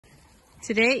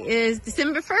Today is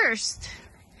December 1st,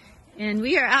 and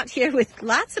we are out here with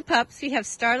lots of pups. We have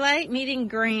Starlight meeting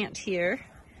Grant here.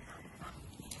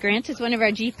 Grant is one of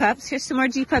our G-pups. Here's some more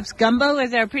G-pups. Gumbo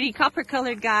is our pretty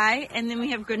copper-colored guy, and then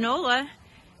we have Granola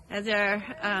as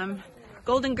our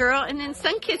golden girl, and then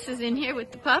Sunkiss is in here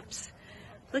with the pups,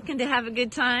 looking to have a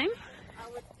good time.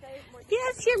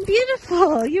 Yes, you're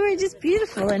beautiful. You are just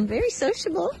beautiful and very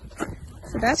sociable.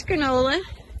 So that's Granola.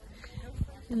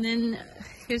 And then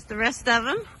here's the rest of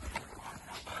them.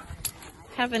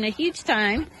 Having a huge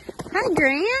time. Hi,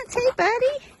 Grant. Hey,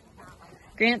 buddy.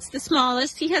 Grant's the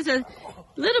smallest. He has a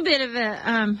little bit of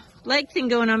a leg thing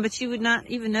going on, but you would not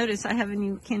even notice.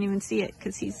 Can't even see it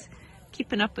because he's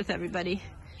keeping up with everybody.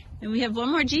 And we have one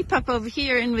more G-pup over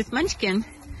here in with Munchkin.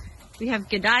 We have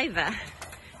Gociva.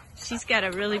 She's got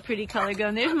a really pretty color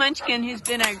going. There's Munchkin, who's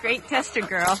been our great tester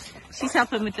girl. She's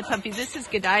helping with the puppies. This is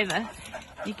Gociva.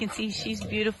 You can see she's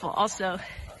beautiful also.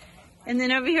 And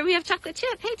then over here we have Chocolate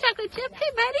Chip. Hey, Chocolate Chip.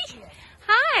 Hey, buddy.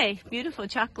 Hi. Beautiful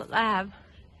chocolate lab.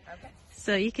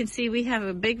 So you can see we have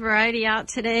a big variety out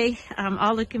today,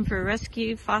 all looking for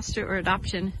rescue, foster, or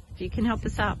adoption. If you can help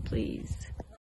us out, please.